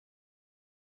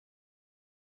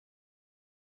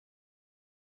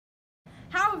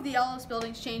How have the Ellis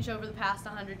buildings changed over the past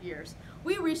 100 years?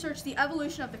 We researched the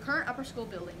evolution of the current upper school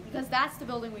building because that's the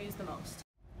building we use the most.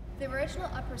 The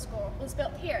original upper school was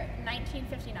built here in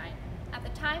 1959. At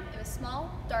the time, it was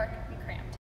small, dark, and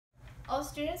cramped. All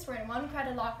students were in one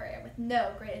crowded locker area with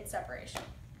no graded separation.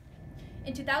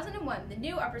 In 2001, the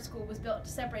new upper school was built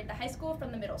to separate the high school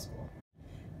from the middle school.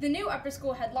 The new upper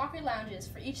school had locker lounges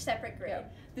for each separate grade.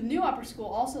 The new upper school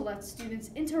also lets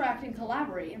students interact and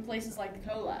collaborate in places like the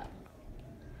CoLab.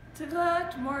 To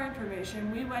collect more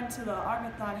information, we went to the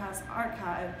Armathon House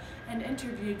archive and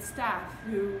interviewed staff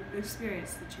who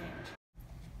experienced the change.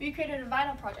 We created a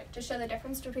vinyl project to show the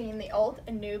difference between the old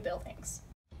and new buildings.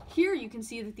 Here you can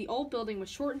see that the old building was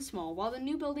short and small, while the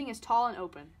new building is tall and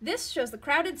open. This shows the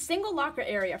crowded single locker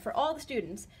area for all the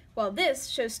students, while this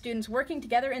shows students working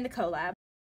together in the CoLab.